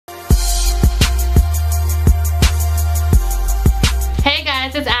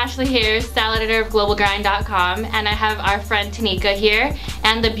guys, it's Ashley here, style editor of GlobalGrind.com, and I have our friend Tanyka here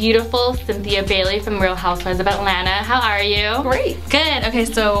and the beautiful Cynthia Bailey from Real Housewives of Atlanta. How are you? Great. Good. Okay,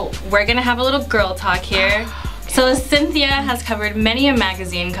 so we're gonna have a little girl talk here. So Cynthia has covered many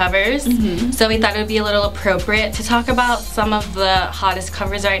magazine covers, so we thought it would be a little appropriate to talk about some of the hottest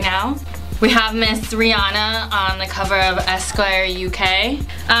covers right now. We have Miss Rihanna on the cover of Esquire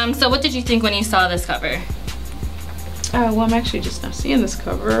UK. So what did you think when you saw this cover? Well, I'm actually just now seeing this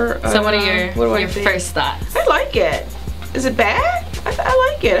cover. So what are your first thoughts? I like it. Is it bad?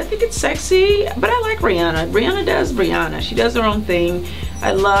 I like it. I think it's sexy, but I like Rihanna. Rihanna does Rihanna. She does her own thing.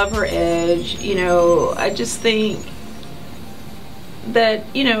 I love her edge. You know, I just think that,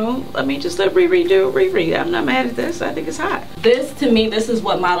 you know, I mean, just let Riri do Riri. I'm not mad at this. I think it's hot. This, to me, this is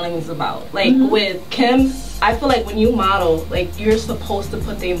what modeling is about. Like, with Kim, I feel like when you model, like, you're supposed to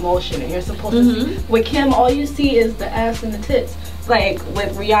put the emotion and you're supposed to see. With Kim, all you see is the ass and the tits. Like,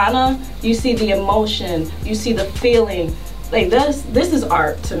 with Rihanna, you see the emotion, you see the feeling. Like, this is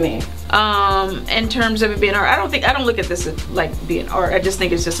art to me. In terms of it being art, I don't look at this as like being art. I just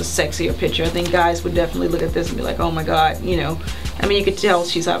think it's just a sexier picture. I think guys would definitely look at this and be like, oh my god, you know. I mean, you could tell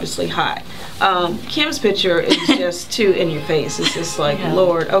she's obviously hot. Kim's picture is just too in your face. It's just like,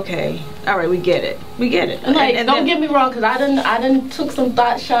 Lord, okay, all right, we get it, we get it. And like, don't get me wrong, because I done took some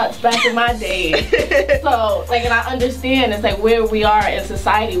thought shots back in my days. So like, and I understand it's like where we are in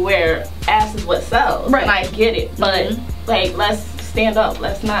society where ass is what sells, right? And I get it, but like, let's stand up.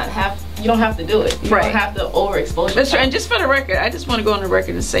 Let's not have. You don't have to do it. You don't have to overexpose. That's right. And just for the record, I just want to go on the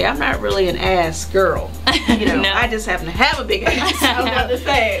record and say I'm not really an ass girl. You know, I just happen to have a big ass. I was about to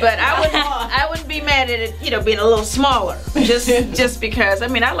say, but I wouldn't be mad at it. You know, being a little smaller. Just because. I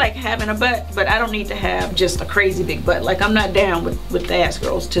mean, I like having a butt, but I don't need to have just a crazy big butt. Like, I'm not down with the ass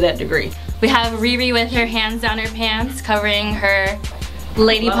girls to that degree. We have Riri with her hands down her pants, covering her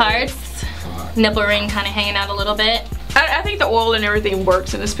lady parts, nipple ring kind of hanging out a little bit. I think the oil and everything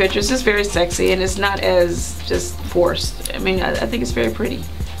works in this picture. It's just very sexy and it's not as just forced. I mean, I think it's very pretty.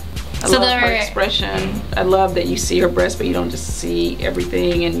 I love her expression. I love that you see her breast, but you don't just see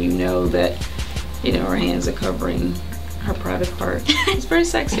everything, and you know that, you know, her hands are covering her private part. It's very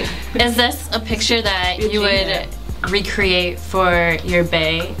sexy. Is this a picture that you would recreate for your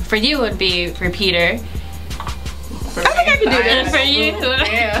bae? For you, it would be for Peter. I think I can do this. For you?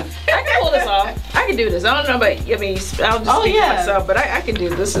 Yeah. I can pull this off. I can do this. I don't know about, I mean, I'll just speak for myself, but I can do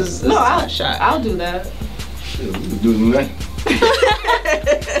this. This is a shot. I'll do that.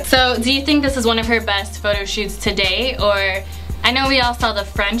 So, do you think this is one of her best photo shoots to date? Or, I know we all saw the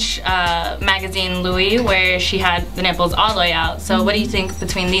French magazine Louis, where she had the nipples all the way out. So, what do you think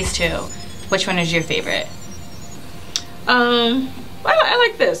between these two? Which one is your favorite? I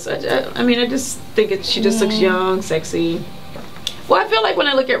like this. I mean, I just think she just looks young, sexy. Well, I feel like when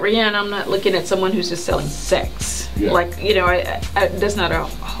I look at Rihanna, I'm not looking at someone who's just selling sex. Yeah. Like, you know, that's not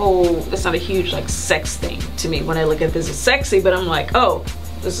a huge like sex thing to me when I look at this. It's sexy, but I'm like, oh,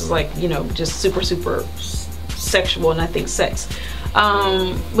 this is like, you know, just super sexual, and I think sex.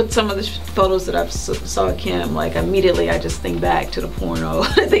 With some of the photos that I've saw Kim, like immediately I just think back to the porno.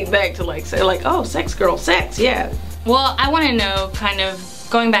 I think back to like, say like, oh, sex girl, sex, yeah. Well, I want to know, kind of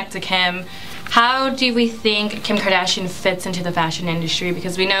going back to Kim, how do we think Kim Kardashian fits into the fashion industry?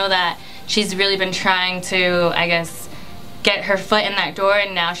 Because we know that she's really been trying to, I guess, get her foot in that door,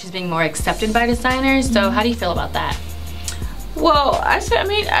 and now she's being more accepted by designers. So how do you feel about that? Well, I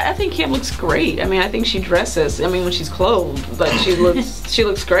think Kim looks great. I mean, I think she dresses, I mean, when she's clothed, but she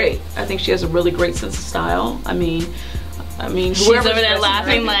looks great. I think she has a really great sense of style. I mean, she's over there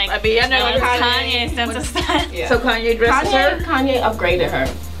laughing like, I mean, I know Kanye sense of style. Yeah. So Kanye dresses her? Kanye upgraded her.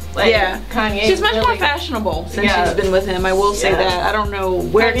 Like, yeah, Kanye. She's much more fashionable since she's been with him. I will say that. I don't know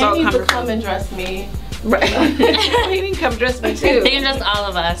where it's all coming from. Come and dress me. Right. He can come dress me too. He can dress all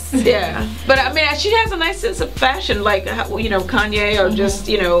of us. Yeah. But I mean, she has a nice sense of fashion, like, you know, Kanye, or just,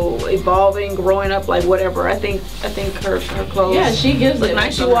 you know, evolving, growing up, like whatever. I think her clothes. Yeah, she gives it.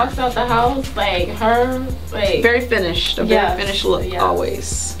 Nice. She walks out the house, like her, like very finished. A very finished look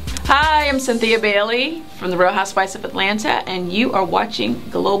always. Hi, I'm Cynthia Bailey from the Real Housewives of Atlanta, and you are watching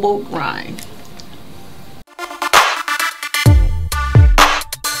Global Grind.